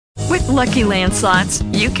Lucky Land Slots,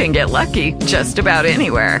 you can get lucky just about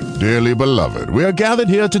anywhere. Dearly beloved, we are gathered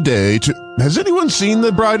here today to... Has anyone seen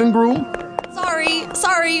the bride and groom?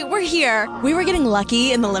 Sorry, we're here. We were getting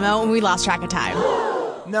lucky in the limo and we lost track of time.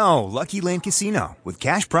 No, Lucky Land Casino, with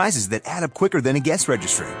cash prizes that add up quicker than a guest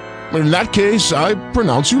registry. In that case, I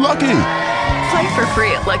pronounce you lucky. Play for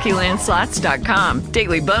free at LuckyLandSlots.com.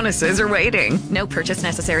 Daily bonuses are waiting. No purchase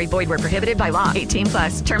necessary. Void where prohibited by law. 18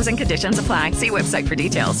 plus. Terms and conditions apply. See website for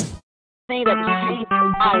details. That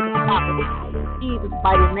Jesus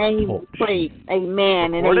by the name we pray.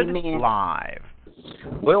 Amen and amen. Live.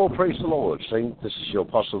 Well, praise the Lord, Saint. This is your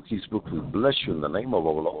Apostle Keith Book. We bless you in the name of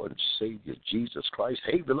our Lord and Savior Jesus Christ.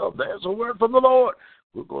 Hey, beloved, there's a word from the Lord.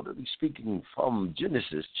 We're going to be speaking from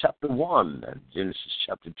Genesis chapter 1 and Genesis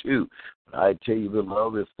chapter 2. But I tell you,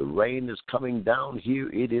 beloved, if the rain is coming down here,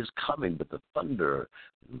 it is coming. But the thunder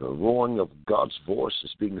and the roaring of God's voice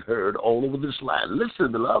is being heard all over this land.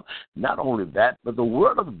 Listen, beloved, not only that, but the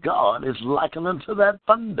word of God is likened unto that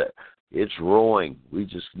thunder. It's roaring. We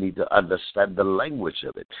just need to understand the language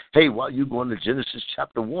of it. Hey, while you're going to Genesis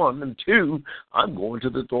chapter 1 and 2, I'm going to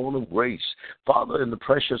the throne of grace. Father, in the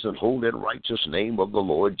precious and holy and righteous name of the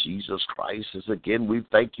Lord Jesus Christ, as again we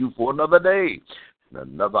thank you for another day and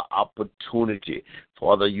another opportunity.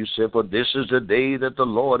 Father, you said, for this is the day that the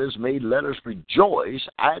Lord has made. Let us rejoice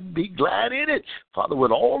and be glad in it. Father, with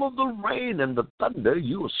all of the rain and the thunder,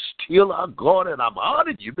 you are still our God, and I'm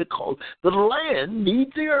honored you because the land needs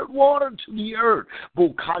the water to the earth.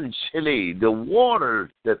 Bukanchele, the water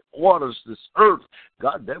that waters this earth,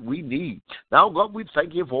 God, that we need. Now, God, we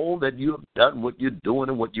thank you for all that you have done, what you're doing,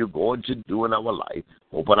 and what you're going to do in our life.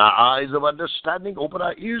 Open our eyes of understanding, open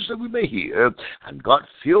our ears that we may hear, and God,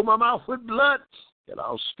 fill my mouth with blood. And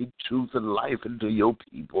I'll speak truth and life into your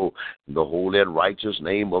people in the holy and righteous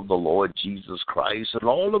name of the Lord Jesus Christ. And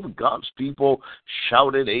all of God's people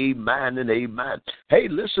shouted amen and amen. Hey,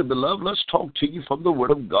 listen, beloved, let's talk to you from the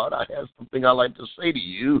word of God. I have something I'd like to say to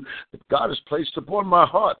you that God has placed upon my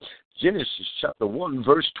heart. Genesis chapter 1,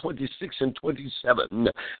 verse 26 and 27.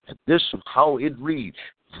 And this is how it reads.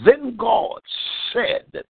 Then God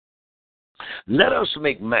said, let us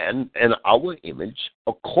make man in our image,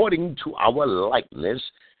 according to our likeness,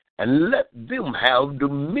 and let them have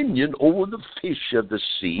dominion over the fish of the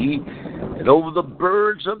sea, and over the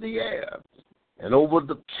birds of the air, and over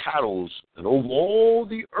the cattle, and over all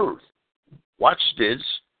the earth. Watch this,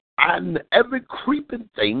 and every creeping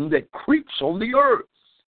thing that creeps on the earth.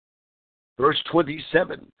 Verse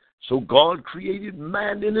 27, so God created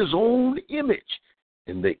man in his own image.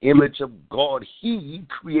 In the image of God, he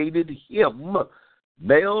created him.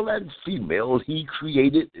 Male and female, he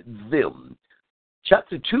created them.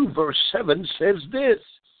 Chapter 2, verse 7 says this,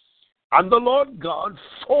 and the Lord God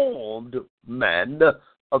formed man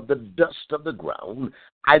of the dust of the ground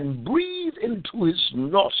and breathed into his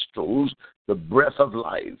nostrils the breath of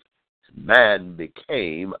life. Man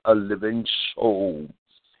became a living soul.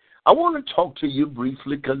 I want to talk to you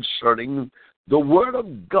briefly concerning the Word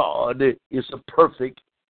of God is a perfect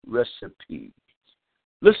recipe.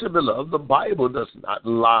 Listen, beloved, the Bible does not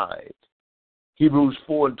lie. Hebrews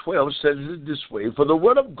 4 and 12 says it this way, for the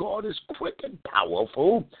Word of God is quick and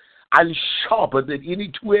powerful and sharper than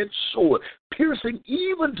any two-edged sword, piercing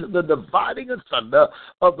even to the dividing asunder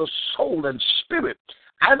of the soul and spirit,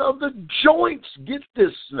 and of the joints, get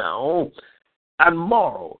this now, and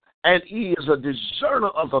marrow, and he is a discerner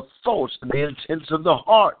of the thoughts and the intents of the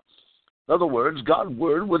heart. In other words, God's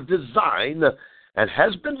word was designed and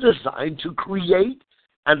has been designed to create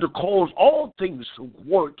and to cause all things to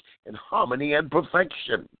work in harmony and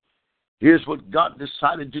perfection. Here's what God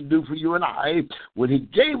decided to do for you and I when he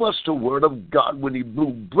gave us the word of God, when he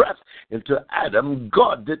blew breath into Adam.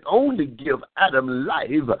 God didn't only give Adam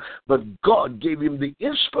life, but God gave him the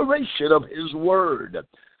inspiration of his word.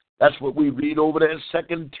 That's what we read over there in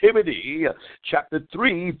 2 Timothy chapter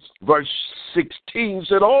 3, verse 16,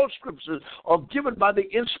 said all scriptures are given by the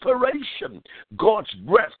inspiration. God's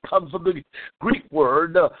breath comes from the Greek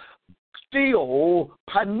word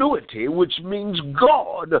theopneustos, which means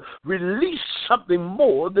God released something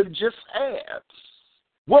more than just air.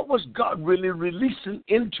 What was God really releasing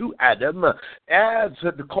into Adam as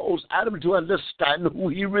to cause Adam to understand who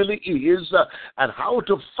he really is and how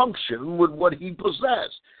to function with what he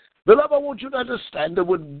possessed? Beloved, I want you to understand that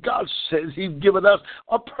when God says he's given us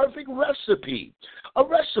a perfect recipe. A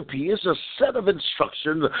recipe is a set of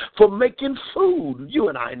instructions for making food. You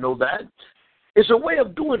and I know that. It's a way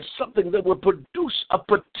of doing something that will produce a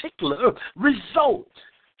particular result.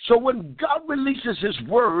 So when God releases his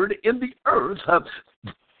word in the earth,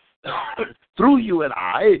 through you and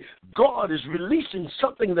I, God is releasing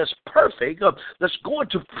something that's perfect, that's going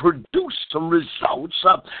to produce some results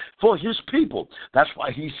for his people. That's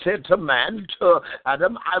why he said to man, to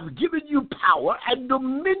Adam, I've given you power and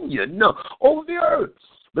dominion over the earth.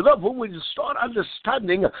 Beloved, when we start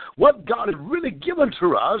understanding what God has really given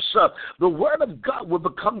to us, the Word of God will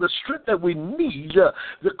become the strength that we need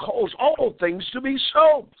to cause all things to be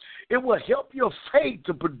so. It will help your faith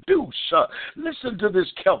to produce. Listen to this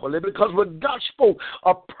carefully, because when God spoke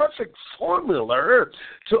a perfect formula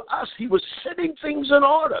to us, he was setting things in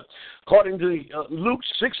order. According to Luke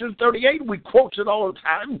 6:38, we quote it all the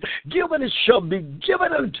time, given it shall be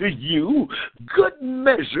given unto you, good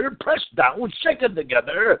measure, pressed down, shaken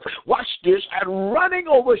together, watch this, and running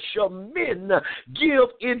over shall men give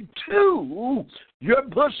into your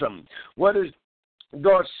bosom. What is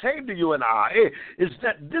God saying to you and I is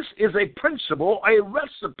that this is a principle, a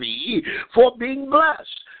recipe for being blessed.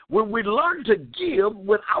 When we learn to give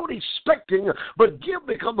without expecting, but give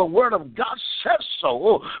because the Word of God says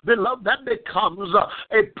so, beloved, that becomes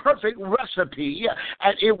a perfect recipe,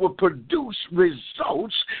 and it will produce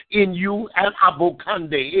results in you and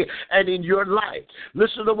Abokande and in your life.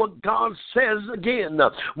 Listen to what God says again.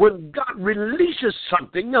 When God releases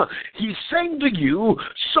something, he's saying to you,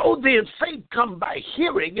 so then faith comes by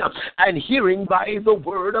hearing, and hearing by the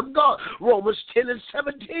Word of God. Romans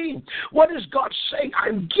 10:17. What is God saying?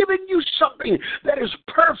 I'm giving you something that is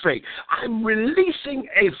perfect. I'm releasing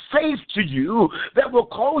a faith to you that will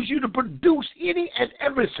cause you to produce any and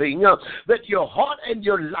everything that your heart and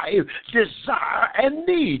your life desire and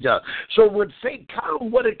need. So when faith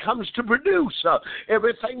comes, what it comes to produce,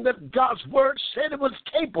 everything that God's Word said it was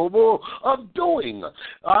capable of doing.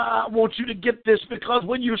 I want you to get this, because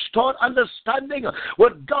when you start understanding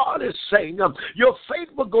what God is saying, your faith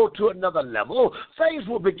will go to another level. Things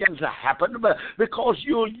will begin to happen because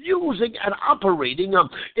you're using and operating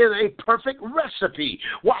in a perfect recipe.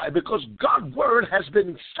 Why? Because God's Word has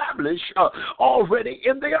been established already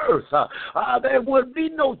in the earth. There will be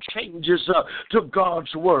no changes to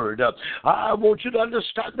God's Word. I want you to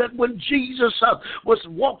understand that when Jesus was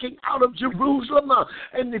walking out of Jerusalem,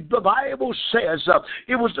 and the Bible says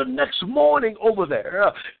it was the next morning over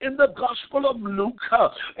there in the Gospel of Luke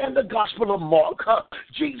and the Gospel of Mark,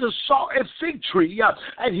 Jesus saw a fig tree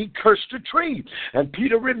and he cursed the tree. And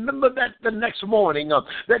Peter remembered that the next morning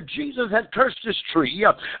that Jesus had cursed this tree,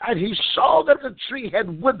 and he saw that the tree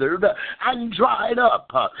had withered and dried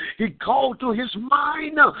up. He called to his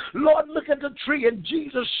mind, Lord, look at the tree. And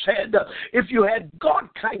Jesus said, if you had God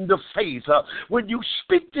kind of faith, when you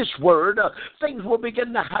speak this word, things will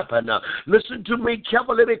begin to happen. Listen to me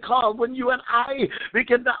carefully, because when you and I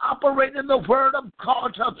begin to operate in the Word of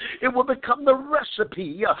God, it will become the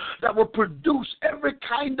recipe that will produce every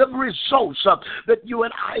kind of results that you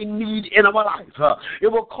and I need in our life. It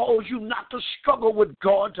will cause you not to struggle with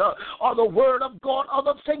God or the Word of God or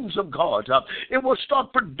the things of God. It will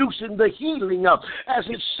start producing the healing as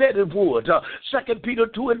it said it would. 2 Peter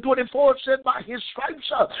 2:24 said, by his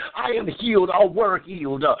stripes I am healed, or were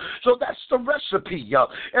healed. So that's the recipe.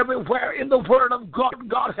 Everywhere in the Word of God,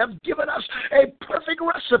 God has given us a perfect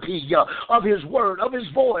recipe of his Word, of his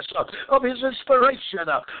voice, of his inspiration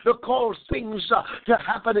to cause things to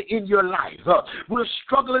happen in your life. We're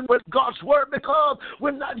struggling with God's Word because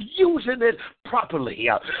we're not using it properly.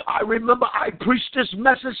 I remember I preached this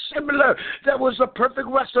message similar. There was a perfect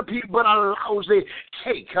recipe, but a lousy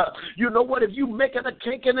cake. You know what? If you making a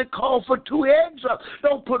cake and it calls for 2 eggs,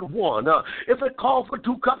 don't put 1. If it calls for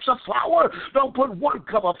 2 cups of flour, don't put 1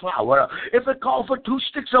 cup of flour. If it calls for 2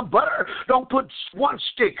 sticks of butter, don't put 1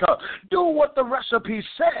 stick. Do what the recipe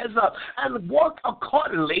says and work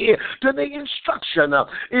accordingly to the instruction.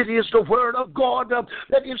 It is the Word of God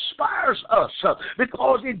that inspires us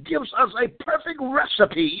because it gives us a perfect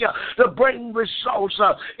recipe to bring results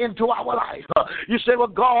into our life. You say, well,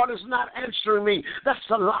 God is not answering me. That's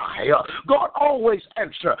a lie. God always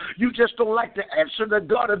answers. You just don't like the answer that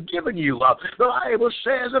God has given you. The Bible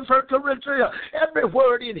says in 1 Corinthians, every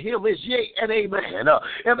word in him is yea and amen.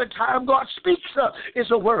 Every time God speaks, is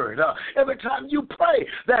a word. Every time you pray,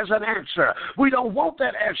 there's an answer. We don't want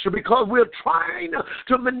that answer because we're trying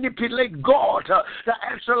to manipulate God to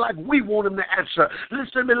answer like we want him to answer.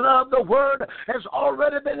 Listen, beloved, the Word has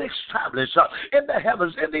already been established in the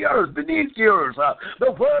heavens, in the earth, beneath the earth.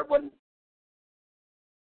 The Word will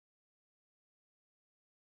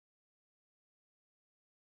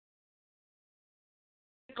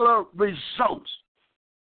results.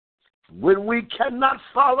 When we cannot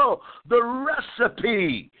follow the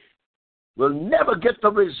recipe, we'll never get the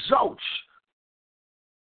results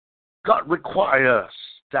God requires us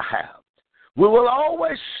to have. We will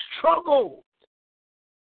always struggle.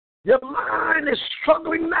 Your mind is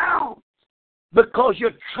struggling now because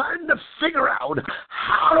you're trying to figure out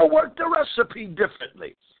how to work the recipe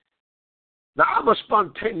differently. Now, I'm a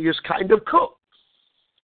spontaneous kind of cook.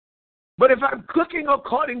 But if I'm cooking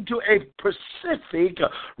according to a specific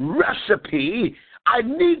recipe, I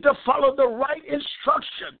need to follow the right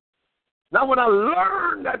instruction. Now, when I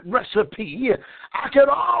learn that recipe, I can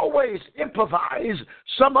always improvise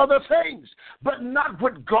some other things, but not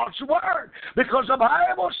with God's word, because the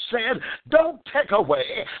Bible said, don't take away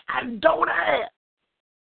and don't add.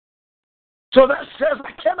 So that says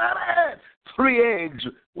I cannot add 3 eggs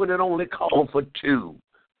when it only called for 2.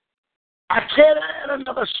 I can't add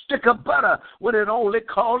another stick of butter when it only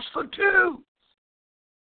calls for 2.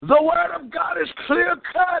 The word of God is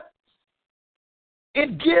clear-cut.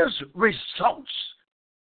 It gives results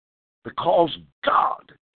because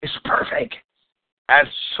God is perfect, and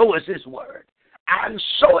so is his word, and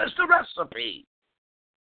so is the recipe.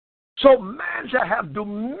 So man to have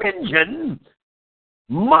dominion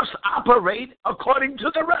must operate according to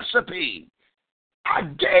the recipe. I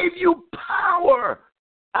gave you power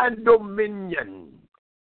and dominion.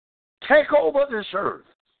 Take over this earth.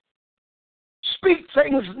 Speak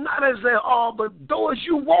things not as they are, but though as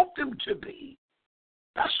you want them to be.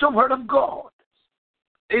 That's the word of God.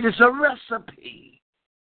 It is a recipe.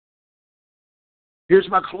 Here's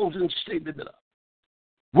my closing statement.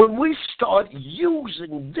 When we start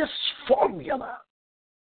using this formula,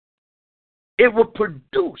 it will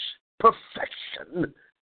produce perfection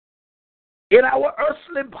in our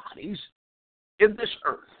earthly bodies in this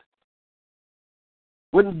earth.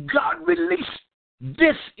 When God released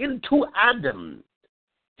this into Adam,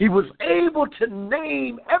 he was able to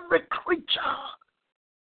name every creature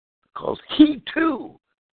because he too,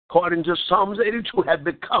 according to Psalms 82, had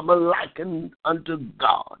become likened unto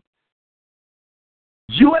God.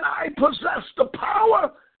 You and I possess the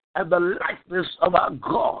power and the likeness of our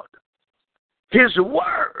God. His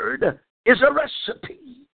word is a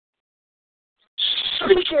recipe.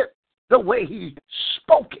 Speak it the way he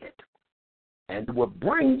spoke it, and it will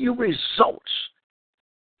bring you results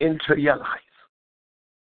into your life.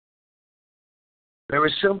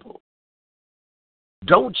 Very simple.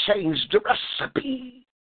 Don't change the recipe.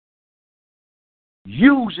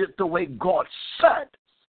 Use it the way God said.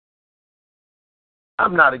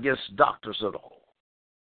 I'm not against doctors at all.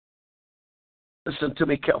 Listen to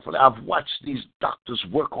me carefully. I've watched these doctors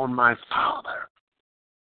work on my father.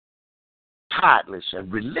 Tireless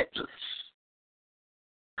and relentless.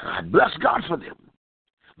 God bless God for them.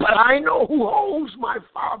 But I know who holds my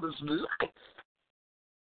father's life.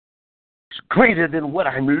 It's greater than what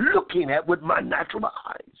I'm looking at with my natural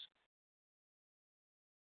eyes.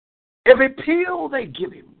 Every pill they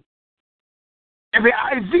give him, every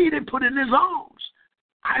IV they put in his arms,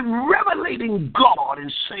 I'm revelating God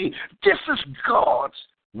and saying, this is God's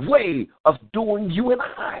way of doing you and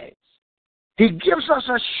I. He gives us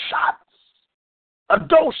a shot, a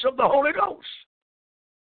dose of the Holy Ghost.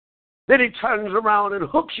 Then he turns around and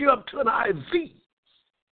hooks you up to an IV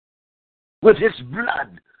with his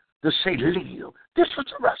blood to say, live. This is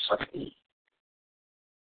a recipe.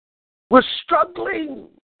 We're struggling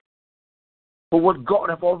for what God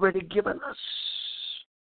has already given us.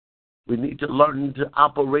 We need to learn to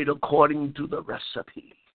operate according to the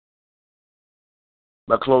recipe.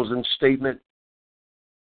 My closing statement.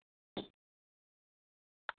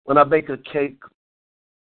 When I bake a cake,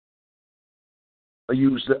 I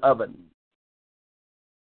use the oven.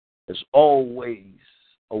 There's always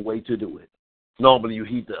a way to do it. Normally you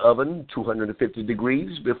heat the oven 250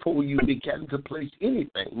 degrees before you begin to place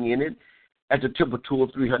anything in it at the temperature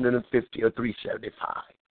of 350 or 375.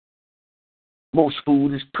 Most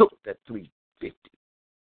food is cooked at 350,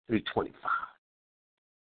 325.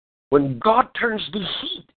 When God turns the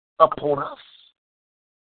heat upon us,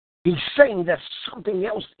 he's saying there's something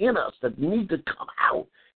else in us that needs to come out.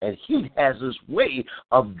 And he has his way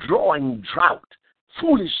of drawing drought,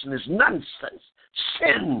 foolishness, nonsense,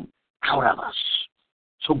 sin out of us.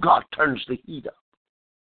 So God turns the heat up.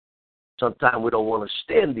 Sometimes we don't want to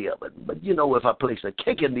stay in the oven. But, you know, if I place a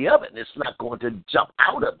cake in the oven, it's not going to jump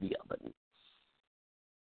out of the oven.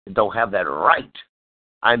 I don't have that right.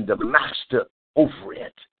 I'm the master over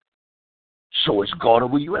it. So is God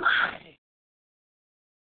over you and I.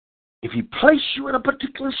 If he placed you in a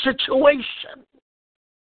particular situation,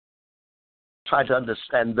 try to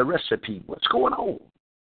understand the recipe. What's going on?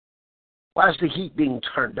 Why is the heat being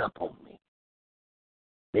turned up on me?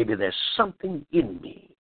 Maybe there's something in me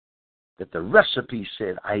that the recipe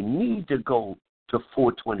said I need to go to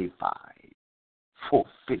 425,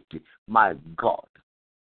 450. My God.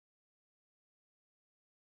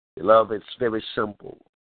 Beloved, it's very simple.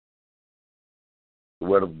 The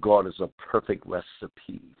Word of God is a perfect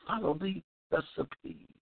recipe. Follow the recipe.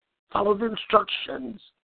 Follow the instructions.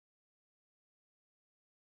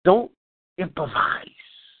 Don't improvise.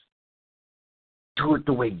 Do it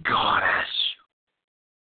the way God asks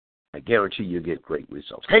you. I guarantee you'll get great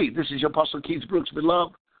results. Hey, this is your Apostle Keith Brooks,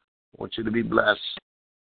 beloved. I want you to be blessed.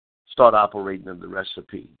 Start operating in the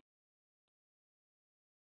recipe.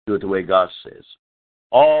 Do it the way God says.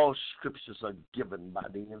 All scriptures are given by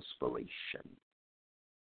the inspiration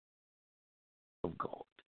of God.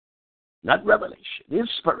 Not revelation,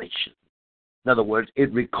 inspiration. In other words,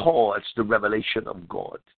 it records the revelation of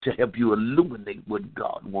God to help you illuminate what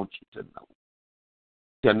God wants you to know.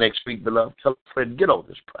 Till next week, beloved, tell a friend, get on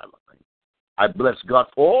this prayer line. I bless God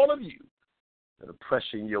for all of you that are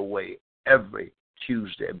pressing your way every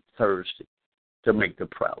Tuesday and Thursday to make the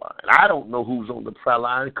prayer line. I don't know who's on the prayer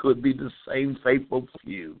line. It could be the same faithful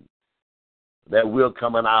few. There will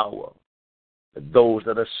come an hour that those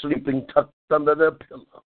that are sleeping tucked under their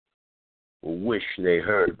pillow will wish they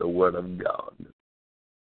heard the word of God.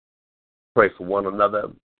 Pray for one another.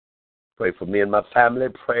 Pray for me and my family.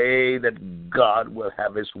 Pray that God will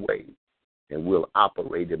have his way and will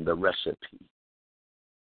operate in the recipe.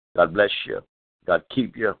 God bless you. God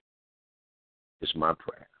keep you. It's my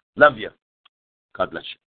prayer. Love you. God bless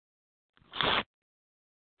you.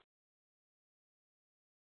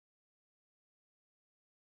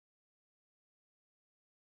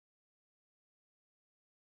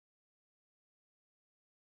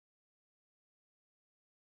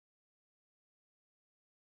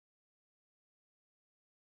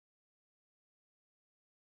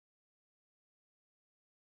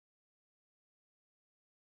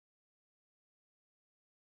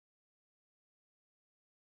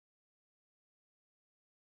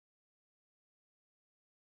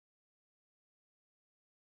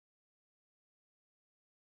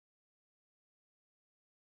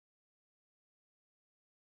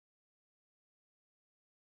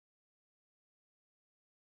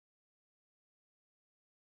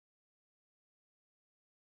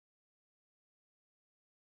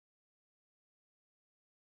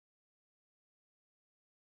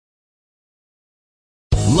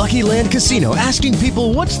 Lucky Land Casino, asking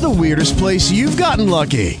people, what's the weirdest place you've gotten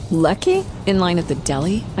lucky? Lucky? In line at the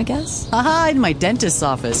deli, I guess? Aha, in my dentist's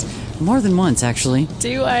office. More than once, actually.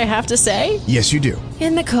 Do I have to say? Yes, you do.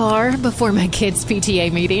 In the car before my kids'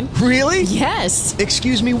 PTA meeting. Really? Yes.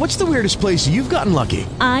 Excuse me, what's the weirdest place you've gotten lucky?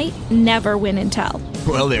 I never win and tell.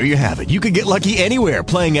 Well, there you have it. You can get lucky anywhere,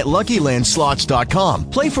 playing at LuckyLandSlots.com.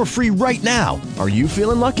 Play for free right now. Are you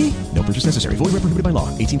feeling lucky? No purchase necessary. Void where prohibited by law.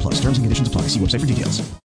 18+. Terms and conditions apply. See website for details.